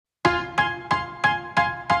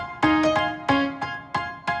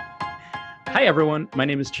Hi, everyone. My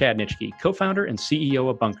name is Chad Nitschke, co-founder and CEO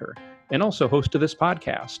of Bunker, and also host of this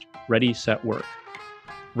podcast, Ready, Set, Work.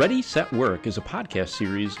 Ready, Set, Work is a podcast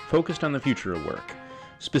series focused on the future of work,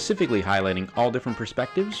 specifically highlighting all different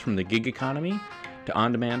perspectives from the gig economy to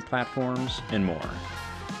on-demand platforms and more.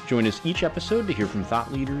 Join us each episode to hear from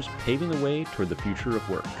thought leaders paving the way toward the future of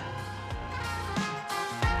work.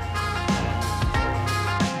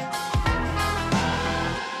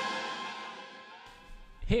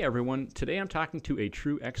 Hey everyone, today I'm talking to a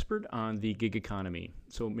true expert on the gig economy.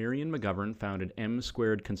 So Marion McGovern founded M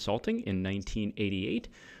Squared Consulting in 1988,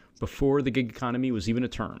 before the gig economy was even a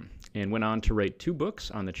term, and went on to write 2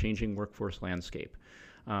 books on the changing workforce landscape.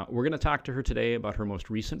 We're going to talk to her today about her most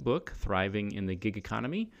recent book, Thriving in the Gig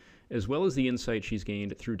Economy, as well as the insight she's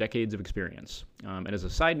gained through decades of experience. And as a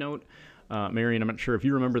side note, Marion, I'm not sure if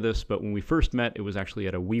you remember this, but when we first met, it was actually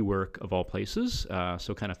at a WeWork of all places,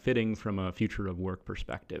 so kind of fitting from a future of work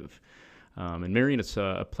perspective. And Marion, it's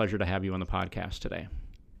a pleasure to have you on the podcast today.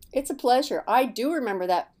 It's a pleasure. I do remember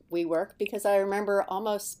that WeWork because I remember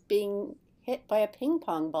almost being hit by a ping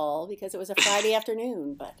pong ball because it was a Friday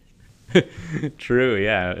afternoon. But True,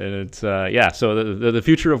 yeah, and it's So the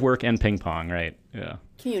future of work and ping pong, right? Yeah.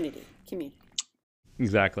 Community.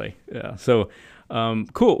 Exactly. Yeah. So.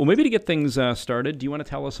 Cool. Well, maybe to get things started, do you want to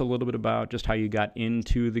tell us a little bit about just how you got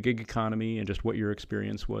into the gig economy and just what your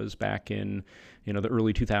experience was back in, the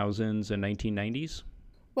early 2000s and 1990s?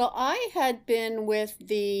 Well, I had been with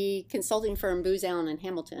the consulting firm Booz Allen and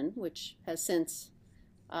Hamilton, which has since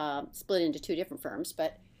split into 2 different firms.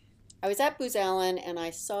 But I was at Booz Allen and I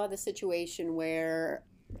saw the situation where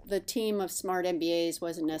the team of smart MBAs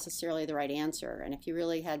wasn't necessarily the right answer. And if you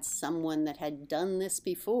really had someone that had done this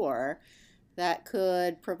before, that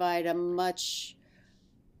could provide a much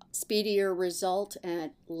speedier result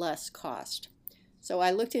at less cost. So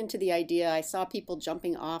I looked into the idea. I saw people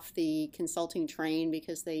jumping off the consulting train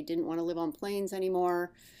because they didn't want to live on planes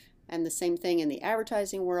anymore, and the same thing in the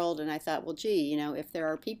advertising world. And I thought, well, gee, if there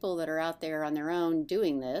are people that are out there on their own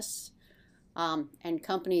doing this, and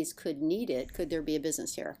companies could need it, could there be a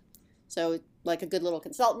business here? So like a good little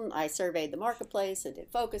consultant, I surveyed the marketplace, I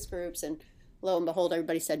did focus groups, and lo and behold,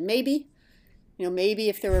 everybody said maybe. Maybe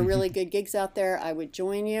if there were really good gigs out there, I would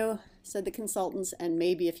join you, said the consultants, and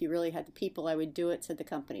maybe if you really had the people, I would do it, said the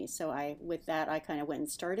companies. So with that, I kind of went and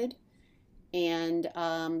started. And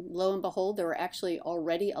lo and behold, there were actually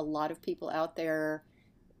already a lot of people out there,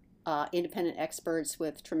 independent experts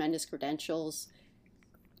with tremendous credentials,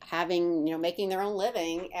 making their own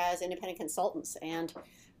living as independent consultants. And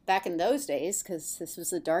back in those days, because this was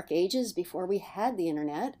the dark ages before we had the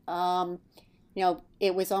internet,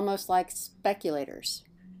 it was almost like speculators.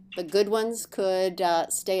 The good ones could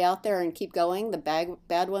stay out there and keep going. The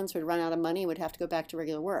bad ones would run out of money and would have to go back to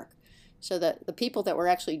regular work. So that the people that were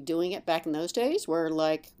actually doing it back in those days were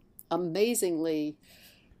like amazingly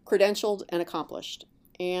credentialed and accomplished.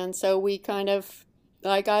 And so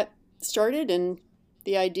I got started and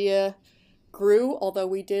the idea grew, although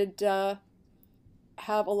we did have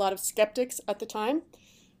a lot of skeptics at the time.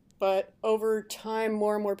 But over time,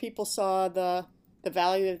 more and more people saw the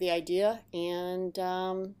value of the idea. And,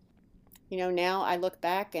 now I look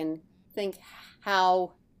back and think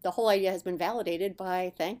how the whole idea has been validated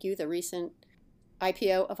by, thank you, the recent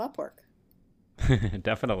IPO of Upwork.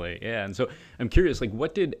 Definitely, yeah. And so I'm curious,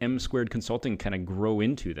 what did M Squared Consulting kind of grow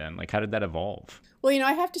into then? How did that evolve? Well,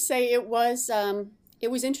 I have to say it was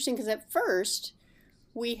interesting because at first,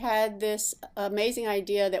 we had this amazing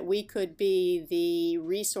idea that we could be the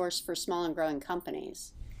resource for small and growing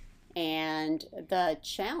companies. And the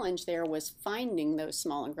challenge there was finding those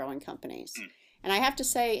small and growing companies. And I have to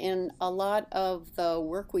say, in a lot of the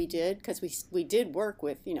work we did, because we did work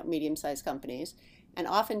with medium-sized companies, and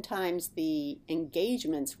oftentimes the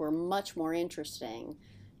engagements were much more interesting.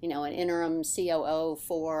 An interim COO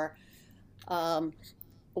for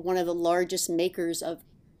one of the largest makers of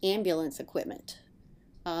ambulance equipment.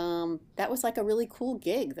 That was like a really cool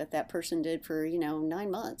gig that person did for 9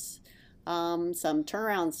 months. Some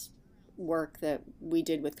turnarounds work that we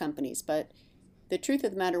did with companies, but the truth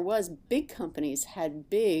of the matter was big companies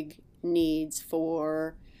had big needs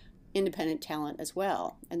for independent talent as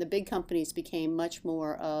well, and the big companies became much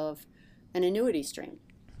more of an annuity stream.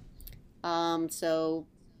 So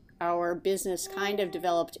our business kind of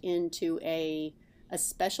developed into a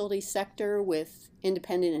specialty sector with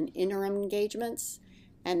independent and interim engagements,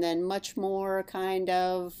 and then much more kind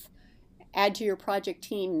of add to your project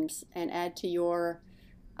teams and add to your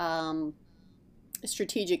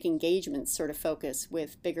strategic engagements sort of focus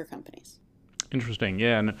with bigger companies. Interesting.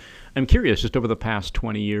 Yeah. And I'm curious, just over the past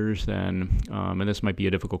 20 years then, and this might be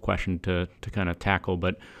a difficult question to kind of tackle,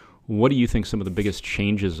 but what do you think some of the biggest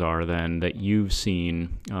changes are then that you've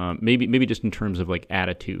seen, maybe just in terms of like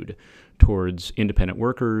attitude towards independent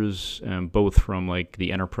workers, both from like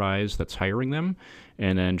the enterprise that's hiring them,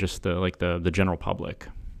 and then just the general public?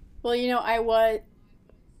 Well,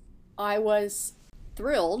 I was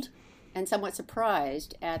thrilled and somewhat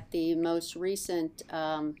surprised at the most recent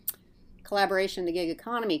collaboration, the Gig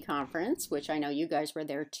Economy Conference, which I know you guys were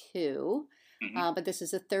there too. But this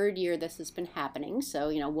is the third year this has been happening. So,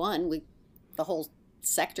 the whole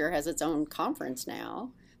sector has its own conference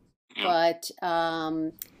now. But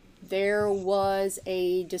there was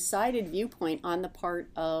a decided viewpoint on the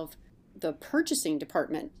part of the purchasing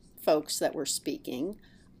department folks that were speaking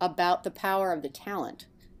about the power of the talent,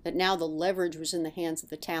 that now the leverage was in the hands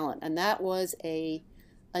of the talent. And that was a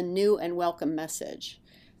new and welcome message,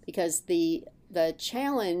 because the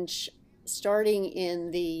challenge starting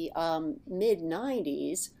in the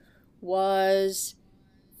mid-90s was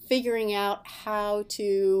figuring out how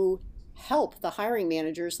to help the hiring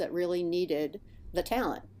managers that really needed the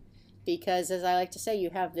talent. Because, as I like to say,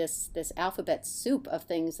 you have this alphabet soup of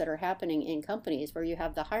things that are happening in companies where you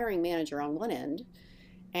have the hiring manager on one end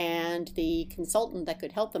and the consultant that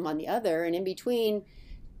could help them on the other. And in between,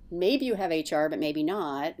 maybe you have HR, but maybe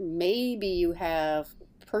not. Maybe you have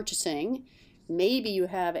purchasing. Maybe you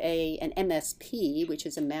have an MSP, which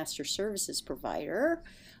is a master services provider.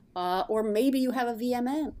 Or maybe you have a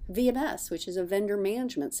VMS, which is a vendor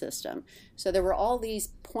management system. So there were all these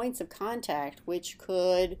points of contact which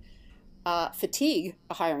could fatigue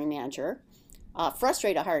a hiring manager,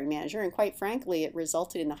 frustrate a hiring manager, and quite frankly, it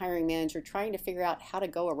resulted in the hiring manager trying to figure out how to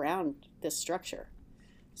go around this structure.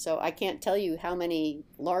 So I can't tell you how many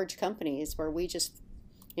large companies where we just,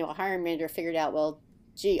 a hiring manager figured out, well,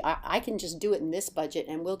 gee, I can just do it in this budget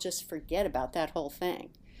and we'll just forget about that whole thing.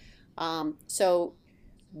 So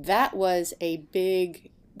that was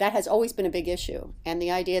that has always been a big issue. And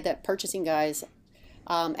the idea that purchasing guys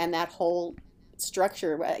and that whole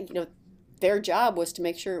structure, their job was to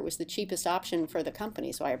make sure it was the cheapest option for the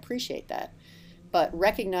company. So I appreciate that. But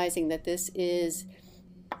recognizing that this is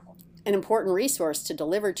an important resource to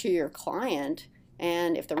deliver to your client,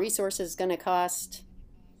 and if the resource is going to cost,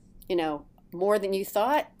 more than you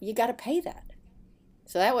thought, you got to pay that.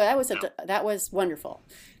 So that was wonderful.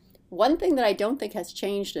 One thing that I don't think has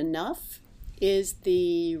changed enough is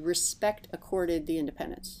the respect accorded the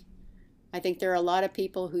independents. I think there are a lot of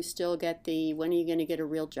people who still get when are you going to get a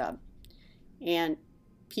real job? And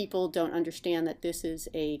people don't understand that this is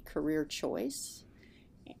a career choice.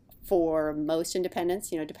 For most independents,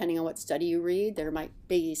 depending on what study you read, there might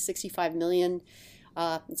be 65 million.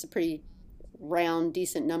 It's a pretty round,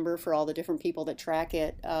 decent number for all the different people that track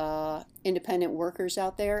it. Independent workers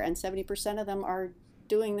out there, and 70% of them are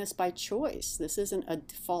doing this by choice. This isn't a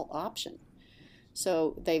default option.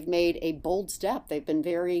 So they've made a bold step. They've been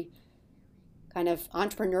very kind of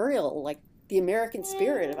entrepreneurial, like the American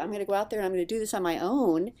spirit of I'm going to go out there and I'm going to do this on my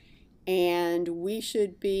own. And we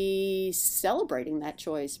should be celebrating that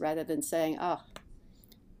choice rather than saying, oh,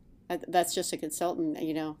 that's just a consultant,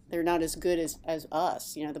 they're not as good as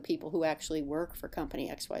us, the people who actually work for company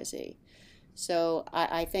XYZ. So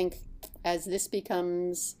I think as this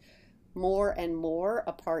becomes more and more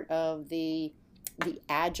a part of the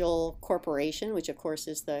agile corporation, which of course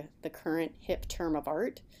is the current hip term of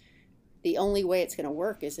art, the only way it's going to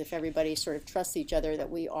work is if everybody sort of trusts each other that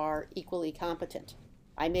we are equally competent.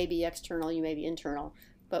 I may be external, you may be internal,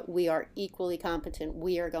 but we are equally competent.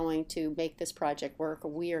 We are going to make this project work.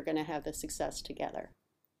 We are going to have the success together.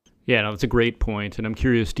 Yeah, no, that's a great point. And I'm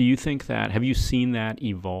curious, have you seen that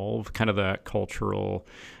evolve, kind of the cultural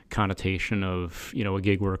connotation of, a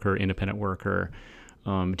gig worker, independent worker?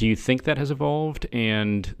 Do you think that has evolved?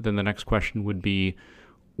 And then the next question would be,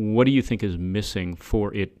 what do you think is missing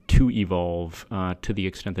for it to evolve to the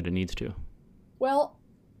extent that it needs to? Well,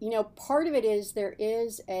 part of it is there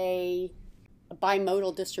is a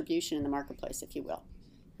bimodal distribution in the marketplace, if you will.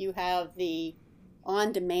 You have the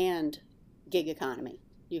on-demand gig economy.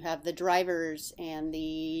 You have the drivers and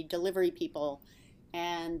the delivery people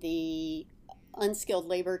and the unskilled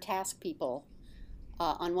labor task people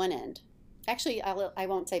on one end. Actually, I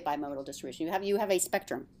won't say bimodal distribution. You have a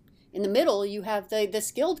spectrum. In the middle, you have the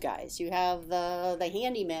skilled guys. You have the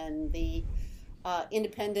handymen, the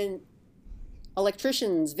independent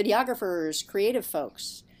electricians, videographers, creative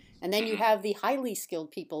folks. And then you have the highly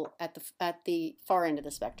skilled people at the far end of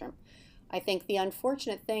the spectrum. I think the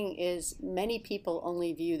unfortunate thing is many people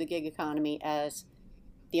only view the gig economy as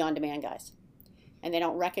the on-demand guys. And they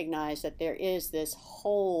don't recognize that there is this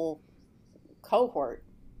whole cohort,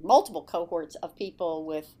 multiple cohorts of people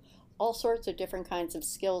with all sorts of different kinds of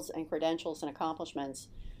skills and credentials and accomplishments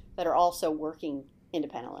that are also working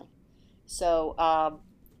independently. So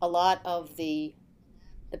a lot of the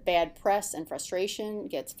bad press and frustration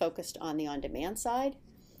gets focused on the on-demand side.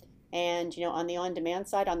 And on the on-demand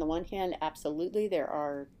side, on the one hand, absolutely there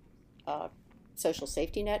are social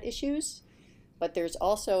safety net issues, but there's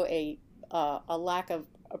also a lack of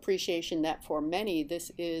appreciation that for many this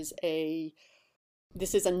is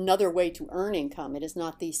another way to earn income. It is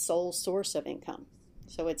not the sole source of income.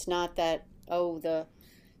 So it's not that, the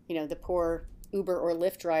poor Uber or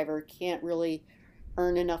Lyft driver can't really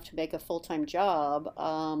earn enough to make a full-time job.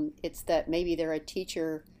 It's that maybe they're a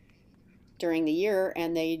teacher during the year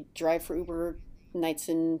and they drive for Uber nights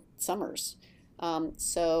and summers.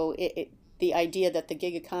 So the idea that the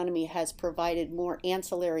gig economy has provided more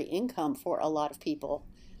ancillary income for a lot of people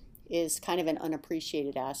is kind of an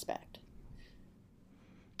unappreciated aspect.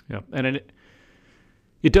 Yeah, and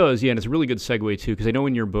it does, yeah, and it's a really good segue too, because I know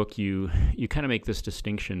in your book you kind of make this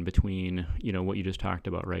distinction between what you just talked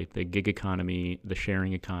about, right? The gig economy, the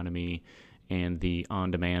sharing economy, and the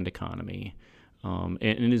on-demand economy.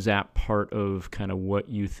 And is that part of kind of what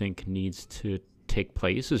you think needs to take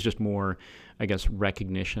place? Is just more, I guess,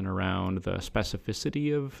 recognition around the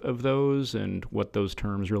specificity of those and what those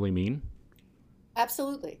terms really mean?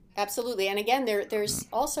 Absolutely, absolutely. And again, there's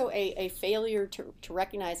also a failure to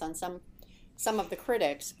recognize on some of the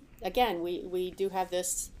critics. Again, we do have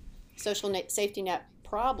this safety net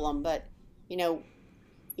problem, but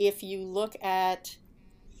if you look at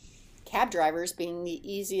cab drivers being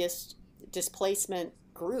the easiest displacement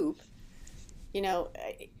group,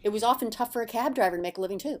 it was often tough for a cab driver to make a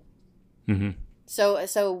living too. Mm-hmm.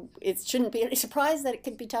 So it shouldn't be any surprise that it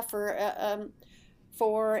could be tough for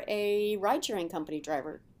a ride-sharing company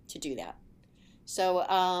driver to do that.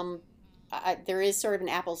 So there is sort of an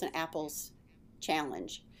apples and apples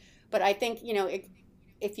challenge. But I think,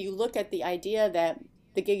 if you look at the idea that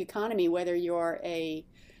the gig economy, whether you're a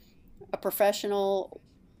professional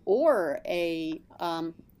or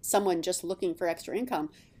someone just looking for extra income,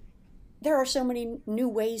 there are so many new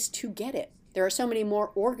ways to get it. There are so many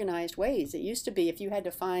more organized ways. It used to be if you had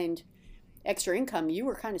to find extra income, you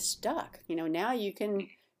were kind of stuck. Now you can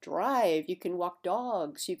drive, you can walk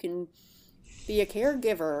dogs, you can be a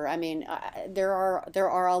caregiver. I mean, there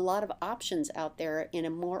are a lot of options out there in a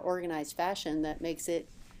more organized fashion that makes it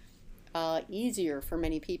easier for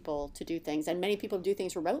many people to do things, and many people do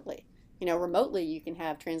things remotely. Remotely you can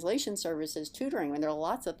have translation services, tutoring, and there are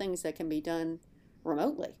lots of things that can be done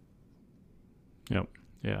remotely. Yep.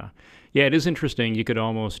 Yeah. Yeah, it is interesting. You could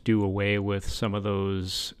almost do away with some of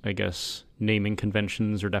those, I guess, naming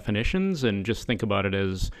conventions or definitions and just think about it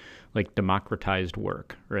as like democratized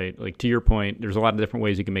work, right? Like to your point, there's a lot of different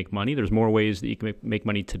ways you can make money. There's more ways that you can make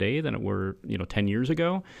money today than it were, 10 years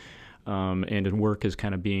ago. And work is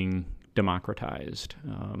kind of being democratized.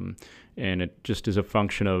 And it just is a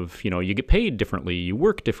function of, you get paid differently, you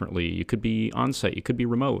work differently, you could be on-site, you could be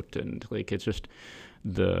remote. And like, it's just,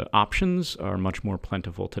 the options are much more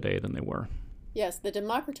plentiful today than they were. Yes, the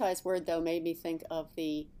democratized word, though, made me think of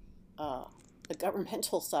the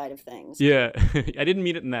governmental side of things. Yeah, I didn't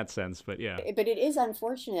mean it in that sense, but yeah. But it is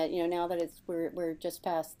unfortunate, now that we're just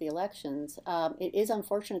past the elections. It is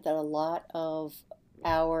unfortunate that a lot of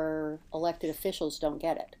our elected officials don't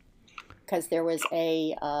get it, because there was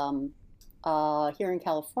here in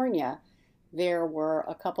California, there were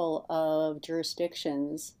a couple of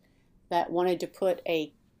jurisdictions that wanted to put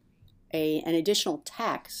an additional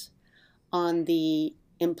tax on the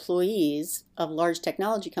employees of large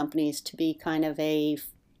technology companies to be kind of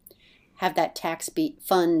have that tax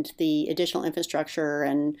fund the additional infrastructure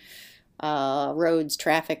and roads,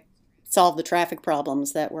 traffic, solve the traffic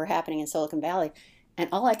problems that were happening in Silicon Valley. And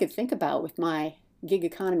all I could think about with my gig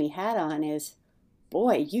economy hat on is,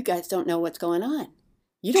 boy, you guys don't know what's going on.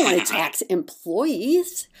 You don't want to tax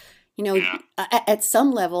employees. At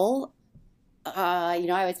some level,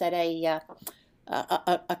 I was at a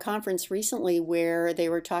conference recently where they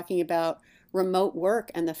were talking about remote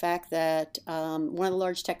work and the fact that one of the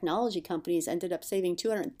large technology companies ended up saving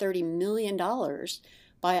 $230 million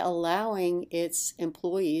by allowing its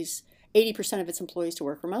employees, 80% of its employees, to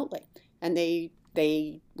work remotely. And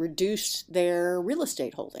they reduced their real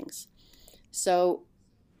estate holdings. So,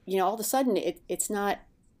 all of a sudden, it's not,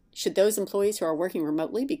 should those employees who are working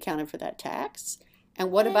remotely be counted for that tax? And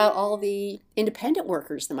what about all the independent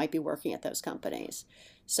workers that might be working at those companies?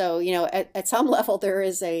 So, at some level, there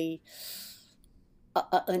is a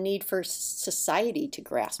need for society to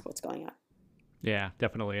grasp what's going on. Yeah,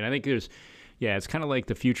 definitely. And I think it's kind of like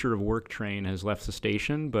the future of work train has left the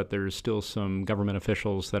station, but there's still some government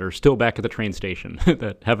officials that are still back at the train station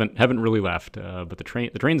that haven't really left. But the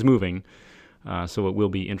train's moving. So it will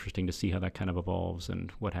be interesting to see how that kind of evolves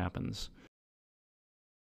and what happens.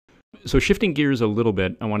 So shifting gears a little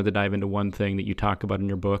bit, I wanted to dive into one thing that you talk about in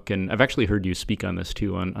your book, and I've actually heard you speak on this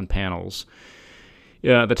too on panels.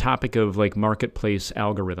 The topic of like marketplace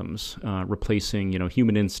algorithms replacing,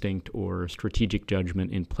 human instinct or strategic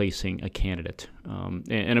judgment in placing a candidate.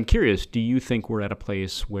 And I'm curious, do you think we're at a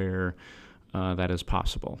place where that is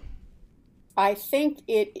possible? I think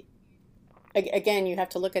again, you have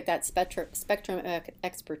to look at that spectrum of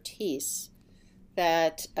expertise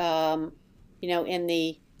that, in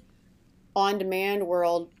the on-demand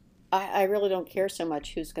world, I really don't care so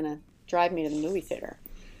much who's going to drive me to the movie theater.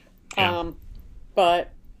 Yeah.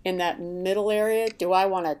 But in that middle area, do I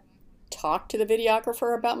want to talk to the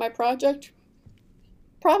videographer about my project?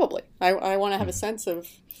 Probably. I want to have a sense of,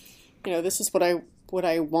 this is what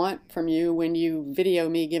I want from you when you video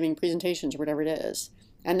me giving presentations or whatever it is.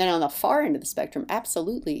 And then on the far end of the spectrum,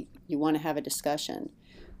 absolutely, you want to have a discussion.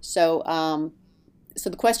 So, so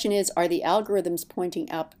the question is, are the algorithms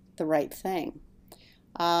pointing up the right thing?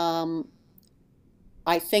 I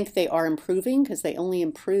think they are improving because they only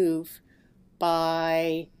improve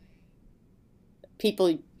by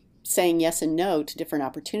people saying yes and no to different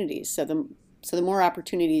opportunities. So the more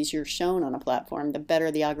opportunities you're shown on a platform, the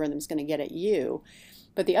better the algorithm is going to get at you.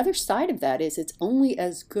 But the other side of that is it's only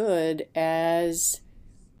as good as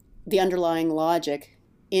the underlying logic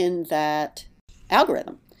in that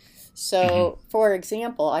algorithm. So, for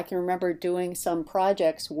example, I can remember doing some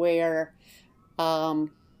projects where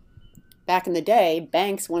back in the day,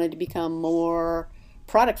 banks wanted to become more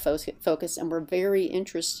product focused and were very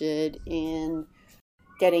interested in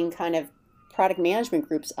getting kind of product management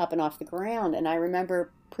groups up and off the ground. And I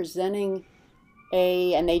remember presenting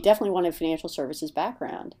and they definitely wanted a financial services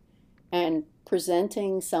background, and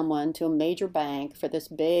presenting someone to a major bank for this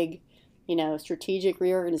big, strategic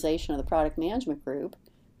reorganization of the product management group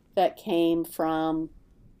that came from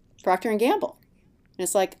Procter & Gamble. And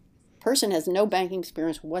it's like, person has no banking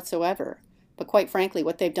experience whatsoever, but quite frankly,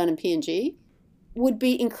 what they've done in P&G would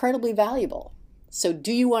be incredibly valuable. So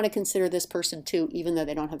do you want to consider this person too, even though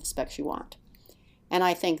they don't have the specs you want? And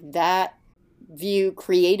I think that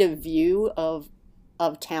creative view of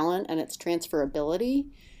talent and its transferability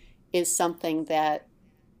is something that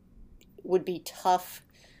would be tough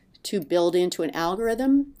to build into an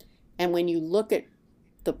algorithm. And when you look at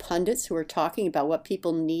the pundits who are talking about what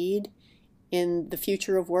people need in the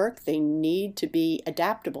future of work, they need to be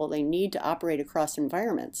adaptable. They need to operate across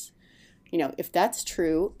environments. If that's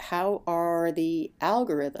true, how are the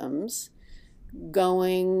algorithms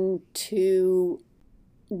going to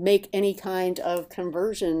make any kind of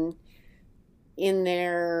conversion in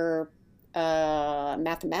their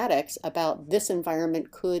mathematics about this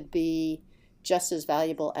environment could be just as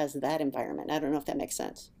valuable as that environment? I don't know if that makes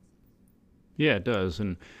sense. Yeah, it does.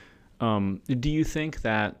 And do you think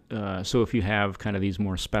that, so if you have kind of these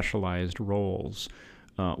more specialized roles,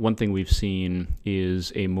 one thing we've seen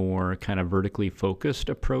is a more kind of vertically focused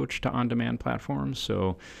approach to on-demand platforms.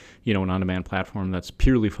 So, an on-demand platform that's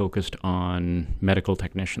purely focused on medical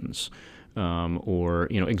technicians, or,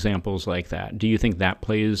 examples like that. Do you think that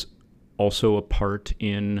plays also a part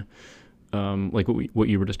in, like what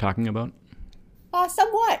you were just talking about?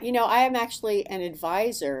 Somewhat. I am actually an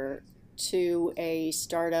advisor to a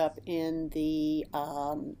startup in the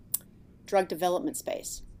drug development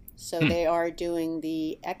space. So they are doing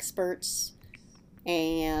the experts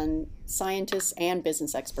and scientists and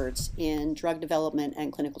business experts in drug development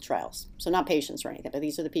and clinical trials. So not patients or anything, but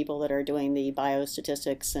these are the people that are doing the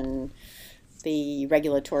biostatistics and the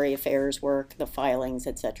regulatory affairs work, the filings,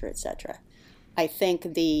 et cetera, et cetera. I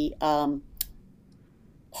think the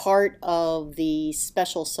part of the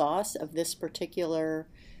special sauce of this particular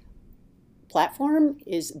platform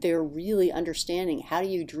is they're really understanding how do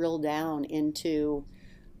you drill down into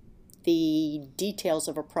the details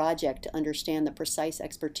of a project to understand the precise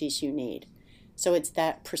expertise you need. So it's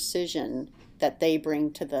that precision that they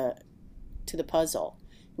bring to the puzzle.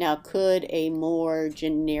 Now, could a more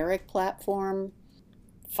generic platform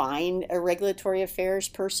find a regulatory affairs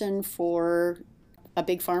person for a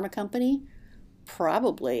big pharma company?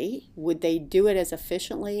 Probably. Would they do it as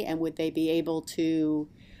efficiently, and would they be able to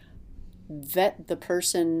vet the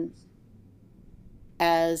person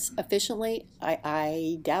as efficiently?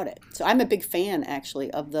 I doubt it. So I'm a big fan, actually,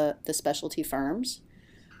 of the specialty firms.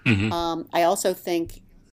 I also think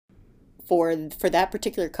for that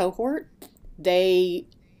particular cohort, they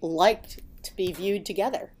like to be viewed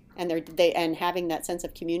together, and and having that sense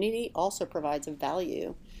of community also provides a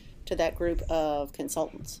value to that group of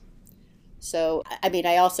consultants. So, I mean,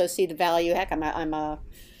 I also see the value. Heck, I'm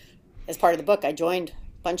as part of the book, I joined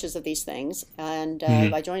bunches of these things, and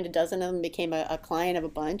Hmm. I joined a dozen of them, became a client of a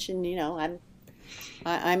bunch, and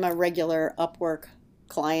I'm a regular Upwork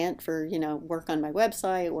client for work on my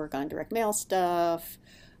website, work on direct mail stuff.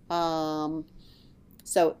 Um,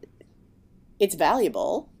 so it's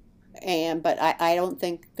valuable, but I don't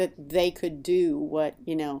think that they could do what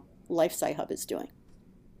LifeSci Hub is doing.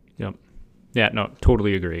 Yep. Yeah, no,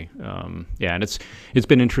 totally agree. Yeah, and it's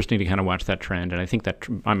been interesting to kind of watch that trend, and I think that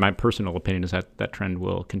my personal opinion is that that trend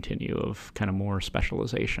will continue of kind of more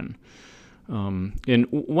specialization. And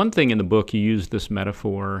one thing in the book, you used this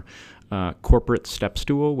metaphor, corporate step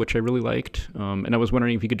stool, which I really liked. And I was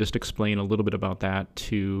wondering if you could just explain a little bit about that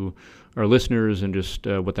to our listeners and just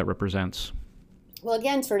what that represents. Well,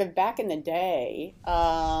 again, sort of back in the day,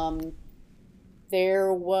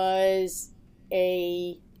 there was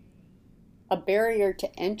a a barrier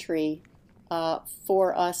to entry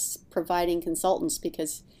for us providing consultants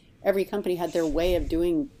because every company had their way of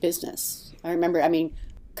doing business. I remember, I mean,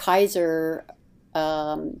 Kaiser,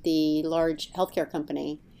 the large healthcare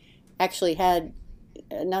company, actually had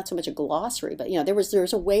not so much a glossary, but there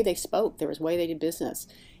was a way they spoke, there was a way they did business,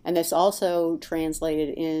 and this also translated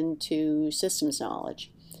into systems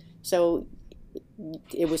knowledge. So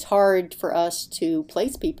it was hard for us to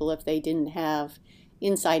place people if they didn't have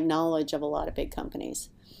inside knowledge of a lot of big companies.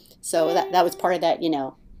 So that was part of that,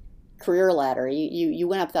 career ladder. You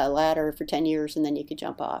went up that ladder for 10 years and then you could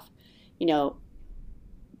jump off. You know,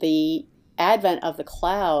 the advent of the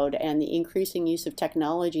cloud and the increasing use of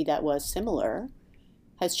technology that was similar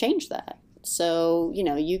has changed that. So,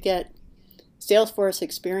 you get Salesforce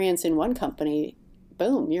experience in one company,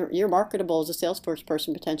 boom, you're marketable as a Salesforce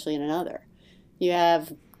person potentially in another. You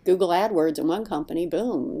have Google AdWords in one company,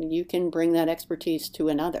 boom, you can bring that expertise to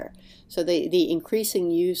another. So the increasing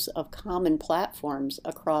use of common platforms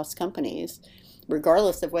across companies,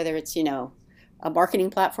 regardless of whether it's, a marketing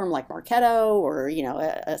platform like Marketo or,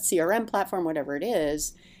 a CRM platform, whatever it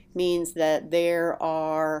is, means that there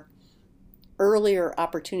are earlier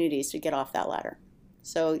opportunities to get off that ladder.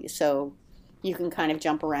 So you can kind of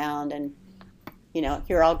jump around and,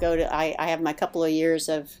 here I'll go to, I have my couple of years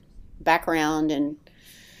of background and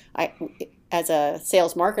I as a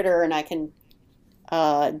sales marketer, and I can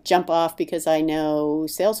jump off because I know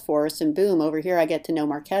Salesforce, and boom, over here I get to know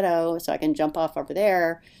Marketo, so I can jump off over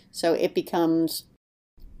there. So it becomes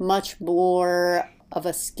much more of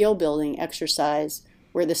a skill building exercise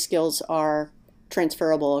where the skills are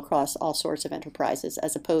transferable across all sorts of enterprises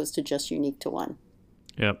as opposed to just unique to one.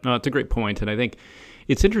 Yeah, no, it's a great point, and I think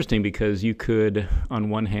it's interesting because you could, on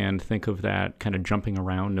one hand, think of that kind of jumping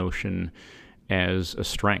around notion as a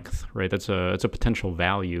strength, right? It's a potential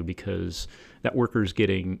value because that worker's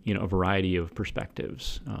getting a variety of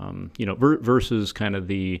perspectives, versus kind of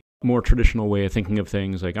the more traditional way of thinking of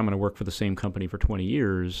things like I'm going to work for the same company for 20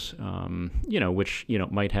 years, which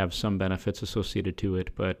might have some benefits associated to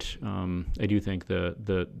it, but I do think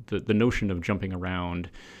the notion of jumping around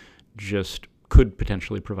just could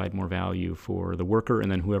potentially provide more value for the worker and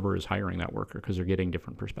then whoever is hiring that worker because they're getting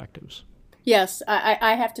different perspectives. Yes,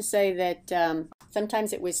 I have to say that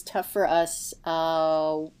sometimes it was tough for us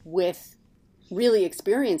with really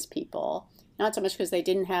experienced people, not so much because they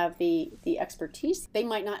didn't have the expertise, they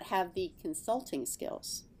might not have the consulting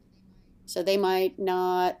skills. So they might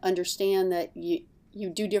not understand that you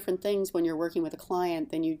do different things when you're working with a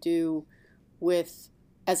client than you do with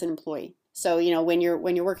as an employee. So, when you're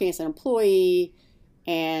working as an employee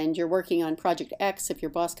and you're working on project X, if your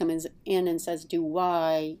boss comes in and says do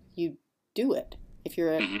Y, you do it. If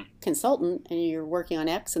you're a consultant and you're working on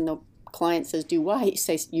X and the client says do Y,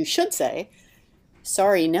 you should say,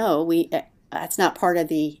 sorry, no, that's not part of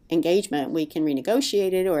the engagement. We can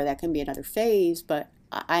renegotiate it, or that can be another phase, but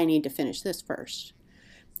I need to finish this first.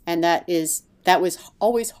 And that was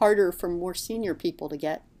always harder for more senior people to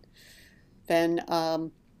get than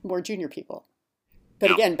more junior people. But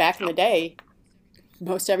again, back in the day,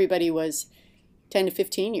 most everybody was 10 to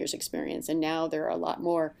 15 years experience, and now there are a lot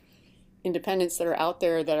more independents that are out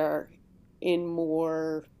there that are in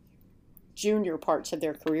more junior parts of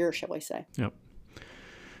their career, shall we say. Yep.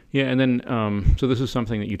 Yeah, and then so this is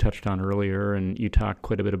something that you touched on earlier, and you talked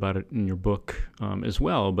quite a bit about it in your book as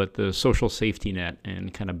well, but the social safety net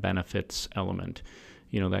and kind of benefits element,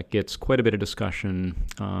 that gets quite a bit of discussion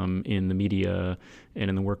in the media and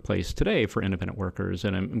in the workplace today for independent workers.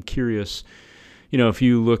 And I'm curious, if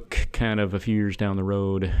you look kind of a few years down the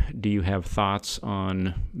road, do you have thoughts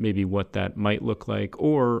on maybe what that might look like,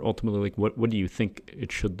 or ultimately, like what do you think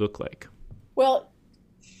it should look like? Well,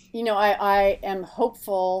 I am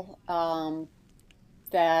hopeful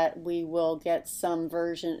that we will get some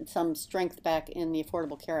strength back in the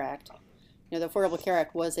Affordable Care Act. The Affordable Care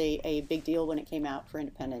Act was a big deal when it came out for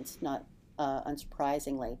independents, not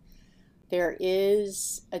unsurprisingly. There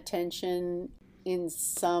is a tension in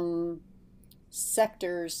some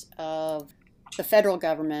sectors of the federal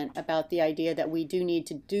government about the idea that we do need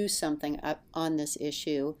to do something on this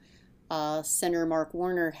issue. Senator Mark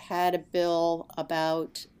Warner had a bill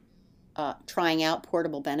about trying out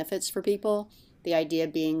portable benefits for people, the idea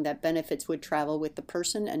being that benefits would travel with the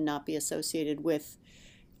person and not be associated with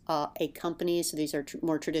a company. So these are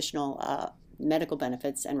more traditional medical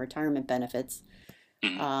benefits and retirement benefits.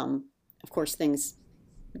 Of course, things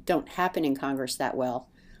don't happen in Congress that well.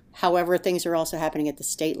 However, things are also happening at the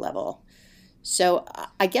state level. So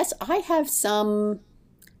I guess I have some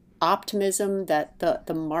optimism that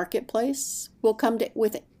the marketplace will come to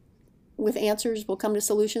with answers, will come to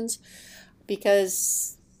solutions,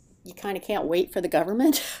 because you kind of can't wait for the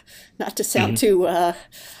government. Not to sound too,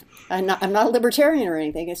 I'm not a libertarian or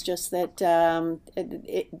anything. It's just that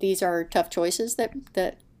these are tough choices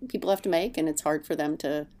that people have to make, and it's hard for them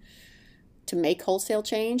to make wholesale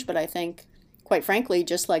change. But I think, quite frankly,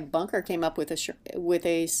 just like Bunker came up with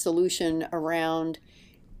a solution around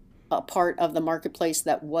a part of the marketplace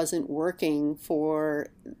that wasn't working for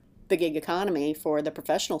the gig economy, for the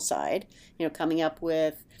professional side, coming up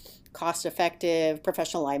with cost-effective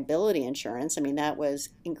professional liability insurance. I mean, that was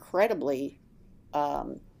incredibly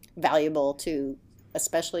valuable to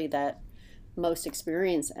especially that most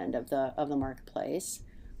experienced end of the marketplace.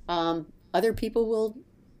 Other people will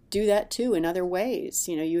do that too in other ways.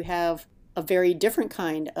 You have a very different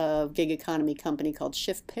kind of gig economy company called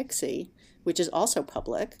Shift Pixie, which is also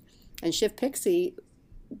public. And Shift Pixie,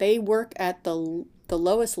 they work at the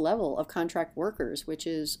lowest level of contract workers, which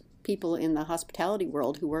is people in the hospitality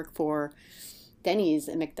world who work for Denny's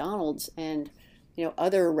and McDonald's and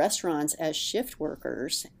other restaurants as shift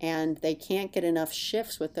workers, and they can't get enough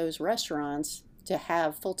shifts with those restaurants to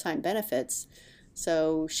have full-time benefits.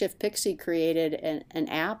 So Shift Pixie created an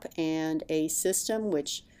app and a system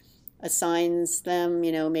which assigns them,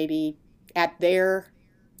 maybe at their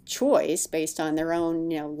choice based on their own,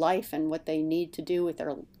 life and what they need to do with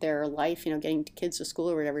their life, getting kids to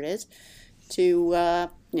school or whatever it is, to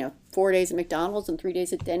 4 days at McDonald's and 3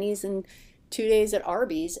 days at Denny's and 2 days at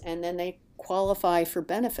Arby's, and then they qualify for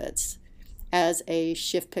benefits as a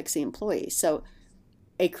Shift Pixie employee. So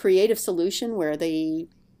a creative solution where the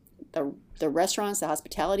restaurants, the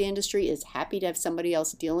hospitality industry is happy to have somebody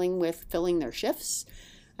else dealing with filling their shifts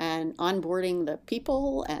and onboarding the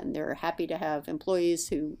people, and they're happy to have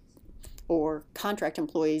employees or contract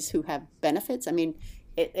employees who have benefits. I mean,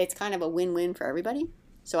 it's kind of a win-win for everybody.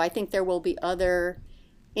 So I think there will be other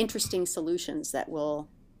interesting solutions that will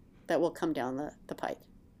come down the pike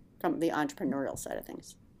from the entrepreneurial side of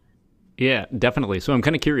things. Yeah, definitely. So I'm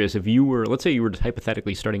kind of curious, if you were, let's say you were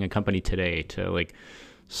hypothetically starting a company today to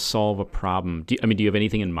solve a problem. Do you have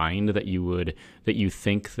anything in mind that you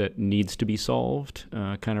think that needs to be solved,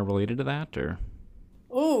 kind of related to that, or?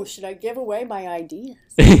 Oh, should I give away my ideas?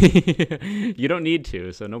 You don't need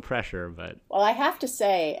to, so no pressure. But well, I have to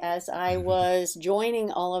say, as I was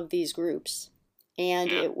joining all of these groups,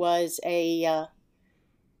 and it was a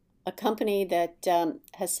company that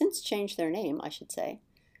has since changed their name, I should say,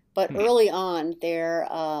 but early on, their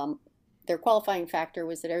qualifying factor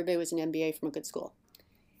was that everybody was an MBA from a good school.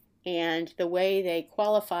 And the way they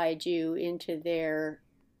qualified you into their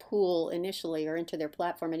pool initially, or into their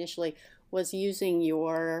platform initially, was using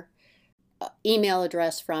your email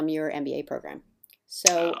address from your MBA program.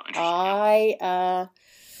 So I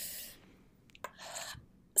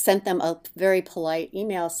sent them a very polite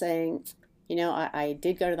email saying, I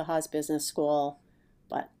did go to the Haas Business School,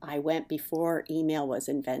 but I went before email was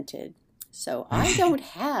invented. So I don't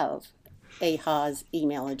have a Haas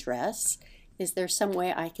email address. Is there some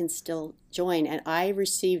way I can still join? And I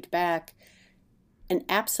received back an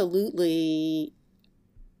absolutely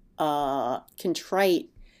contrite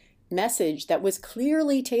message that was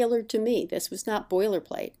clearly tailored to me. This was not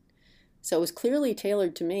boilerplate. So it was clearly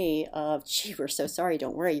tailored to me of, gee, we're so sorry,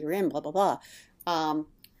 don't worry, you're in, blah, blah, blah.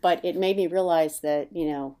 But it made me realize that,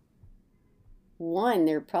 one,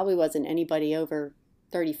 there probably wasn't anybody over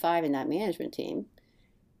 35 in that management team.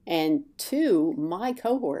 And two, my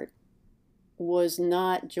cohort was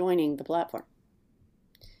not joining the platform.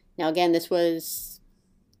 Now, again, this was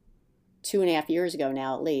 2.5 years ago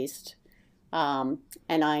now, at least. And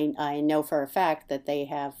I know for a fact that they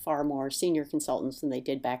have far more senior consultants than they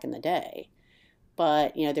did back in the day.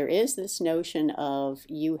 But, there is this notion of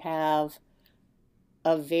you have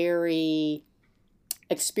a very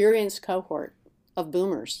experienced cohort of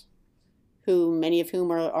boomers who many of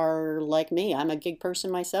whom are like me. I'm a gig person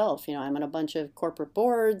myself. I'm on a bunch of corporate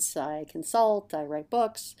boards. I consult. I write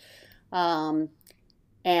books. And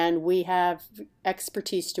we have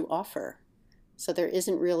expertise to offer. So there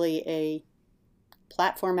isn't really a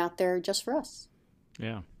platform out there just for us.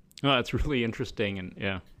 Yeah. Oh, that's really interesting. And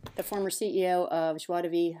yeah. The former CEO of Joie de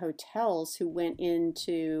Vie Hotels, who went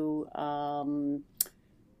into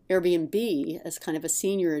Airbnb as kind of a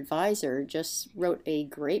senior advisor, just wrote a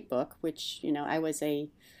great book, which, I was a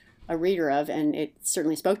reader of, and it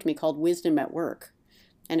certainly spoke to me, called Wisdom at Work.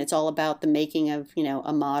 And it's all about the making of,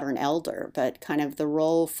 a modern elder, but kind of the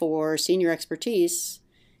role for senior expertise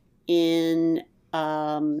in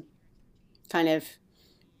kind of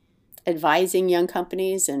advising young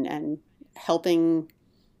companies and helping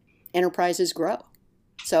enterprises grow.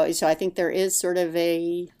 So I think there is sort of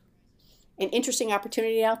an interesting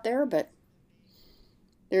opportunity out there, but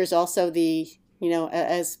there's also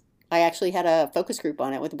as I actually had a focus group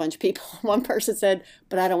on it with a bunch of people. One person said,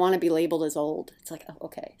 "But I don't want to be labeled as old." It's like, oh,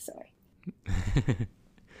 okay, sorry.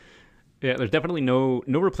 Yeah, there's definitely no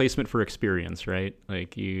replacement for experience, right?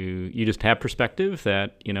 Like you just have perspective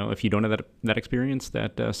that, if you don't have that experience,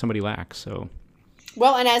 that somebody lacks. So,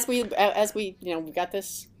 well, and as we we've got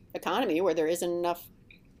this economy where there isn't enough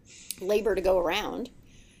labor to go around,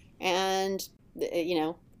 and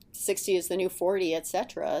 60 is the new 40,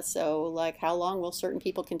 etc. So, like, how long will certain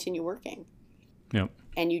people continue working? Yeah.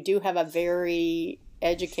 And you do have a very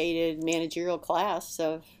educated managerial class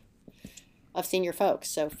of senior folks.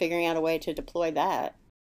 So figuring out a way to deploy that,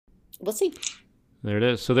 we'll see. There it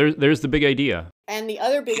is. So there's the big idea. And the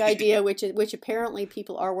other big idea, which apparently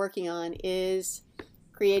people are working on, is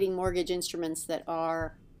creating mortgage instruments that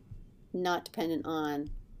are not dependent on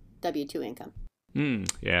W-2 income.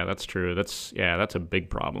 Yeah, that's true. That's a big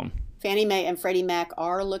problem. Fannie Mae and Freddie Mac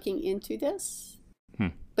are looking into this.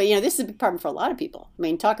 But, this is a big problem for a lot of people. I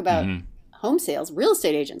mean, talk about home sales, real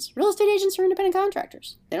estate agents. Real estate agents are independent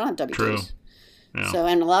contractors. They don't have W-2s. True. Yeah. So,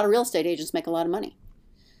 and a lot of real estate agents make a lot of money.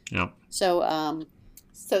 Yeah. So,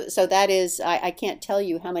 so that is, I can't tell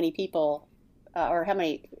you how many people or how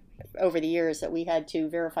many over the years that we had to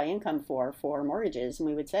verify income for mortgages. And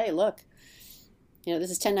we would say, look,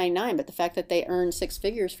 this is 1099, but the fact that they earned six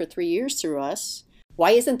figures for 3 years through us,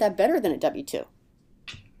 why isn't that better than a W-2?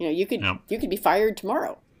 You could be fired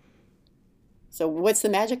tomorrow. So what's the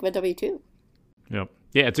magic of a W-2? Yep.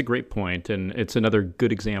 Yeah, it's a great point. And it's another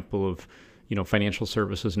good example of, financial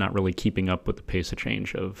services not really keeping up with the pace of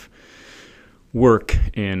change of work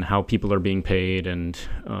and how people are being paid. And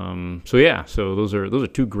so those are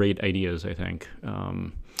two great ideas, I think,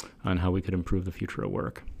 on how we could improve the future of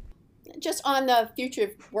work. Just on the future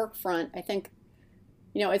of work front, I think,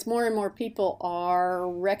 as more and more people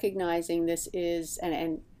are recognizing this is,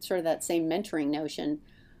 and sort of that same mentoring notion,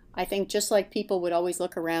 I think just like people would always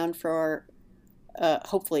look around for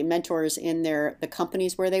hopefully mentors in the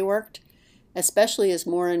companies where they worked, especially as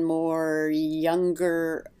more and more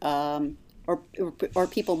younger or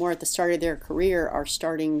people more at the start of their career are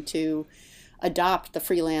starting to adopt the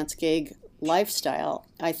freelance gig lifestyle.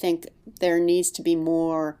 I think there needs to be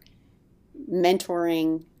more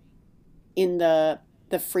mentoring in the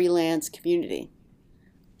freelance community.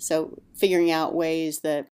 So figuring out ways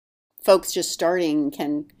that folks just starting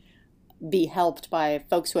can be helped by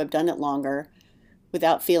folks who have done it longer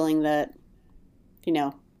without feeling that,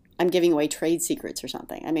 I'm giving away trade secrets or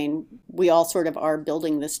something. I mean, we all sort of are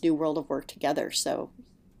building this new world of work together. So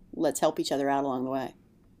let's help each other out along the way.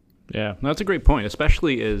 Yeah, that's a great point,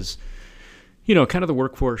 especially as kind of the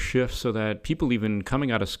workforce shifts so that people even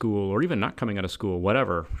coming out of school or even not coming out of school,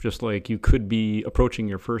 whatever, just like you could be approaching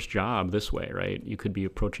your first job this way, right? You could be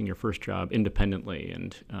approaching your first job independently.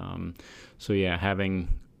 And having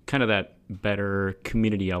kind of that better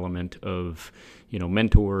community element of,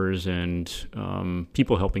 mentors and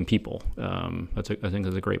people helping people. I think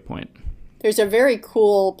that's a great point. There's a very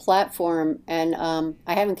cool platform, and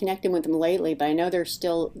I haven't connected with them lately, but I know they're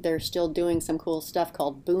still doing some cool stuff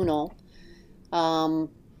called Boonel.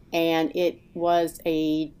 And it was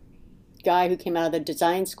a guy who came out of the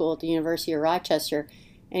design school at the University of Rochester,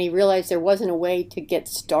 and he realized there wasn't a way to get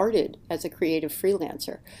started as a creative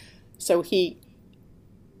freelancer. So he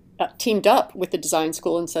teamed up with the design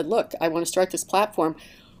school and said, look, I want to start this platform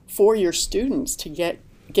for your students to get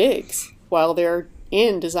gigs while they're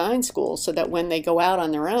in design school so that when they go out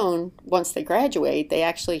on their own, once they graduate, they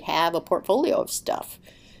actually have a portfolio of stuff.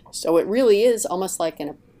 So it really is almost like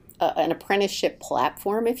an apprenticeship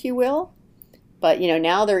platform, if you will. But,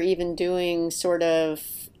 now they're even doing sort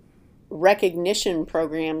of recognition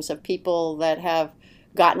programs of people that have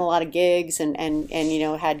gotten a lot of gigs and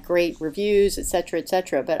had great reviews, et cetera, et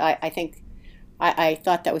cetera. But I think I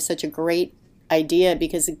thought that was such a great idea,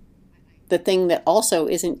 because the thing that also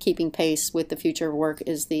isn't keeping pace with the future of work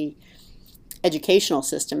is the educational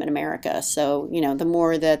system in America. So, the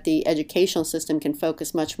more that the educational system can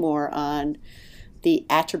focus much more on the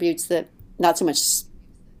attributes that, not so much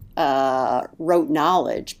rote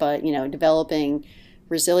knowledge, but, developing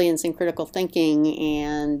resilience and critical thinking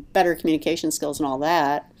and better communication skills and all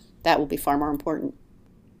that, that will be far more important.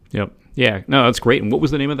 Yep. Yeah. No, that's great. And what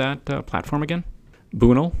was the name of that platform again?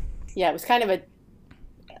 Boonel? Yeah, it was kind of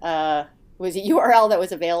was a URL that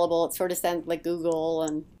was available. It sort of sounded like Google,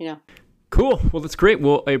 and Cool. Well, that's great.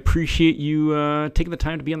 Well, I appreciate you taking the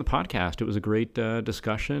time to be on the podcast. It was a great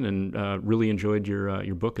discussion, and really enjoyed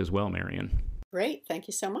your book as well, Marion. Great. Thank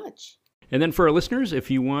you so much. And then for our listeners, if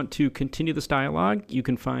you want to continue this dialogue, you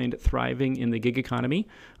can find Thriving in the Gig Economy,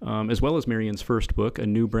 as well as Marion's first book, A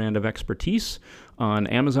New Brand of Expertise, on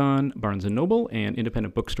Amazon, Barnes & Noble, and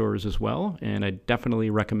independent bookstores as well. And I definitely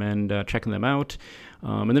recommend checking them out.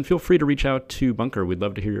 And then feel free to reach out to Bunker. We'd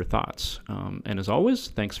love to hear your thoughts. And as always,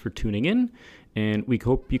 thanks for tuning in. And we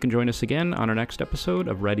hope you can join us again on our next episode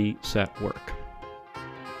of Ready, Set, Work.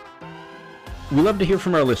 We love to hear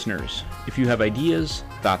from our listeners. If you have ideas,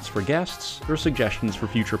 thoughts for guests, or suggestions for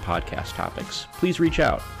future podcast topics, please reach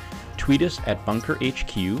out. Tweet us at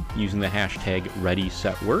BunkerHQ using the hashtag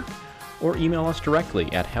ReadySetWork, or email us directly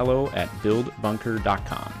at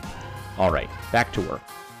hello@buildbunker.com. All right, back to work.